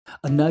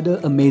Another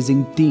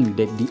amazing thing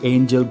that the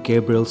angel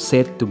Gabriel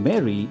said to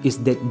Mary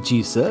is that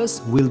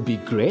Jesus will be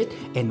great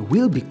and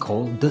will be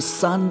called the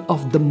Son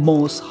of the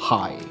Most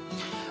High.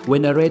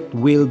 When I read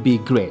will be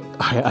great,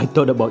 I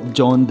thought about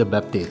John the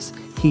Baptist.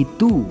 He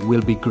too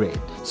will be great.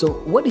 So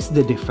what is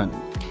the difference?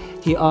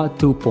 Here are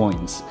 2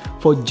 points.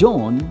 For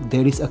John,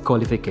 there is a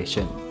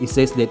qualification. It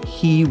says that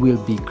he will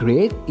be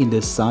great in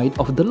the sight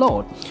of the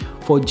Lord.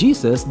 For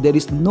Jesus, there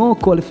is no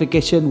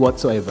qualification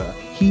whatsoever.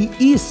 He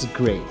is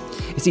great.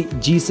 You see,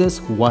 Jesus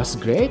was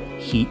great,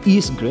 he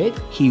is great,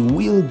 he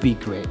will be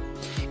great.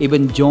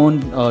 Even John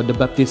the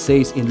Baptist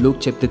says in Luke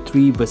chapter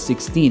 3 verse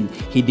 16,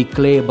 he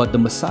declared about the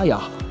Messiah,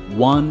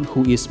 one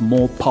who is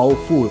more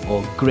powerful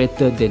or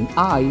greater than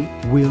I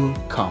will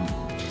come.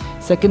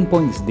 Second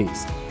point is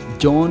this: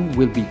 John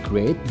will be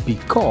great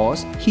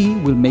because he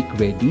will make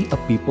ready a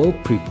people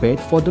prepared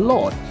for the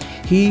Lord.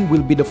 He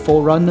will be the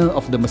forerunner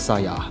of the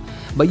Messiah.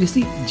 But you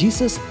see,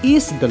 Jesus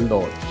is the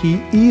Lord. He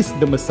is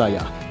the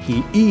Messiah.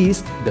 He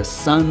is the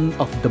Son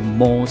of the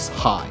Most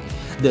High.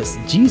 Thus,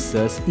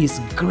 Jesus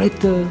is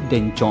greater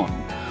than John.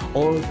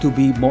 Or to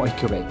be more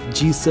accurate,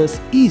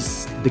 Jesus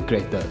is the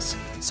greatest.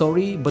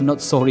 Sorry but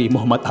not sorry,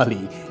 Muhammad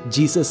Ali.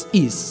 Jesus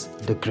is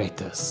the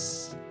greatest.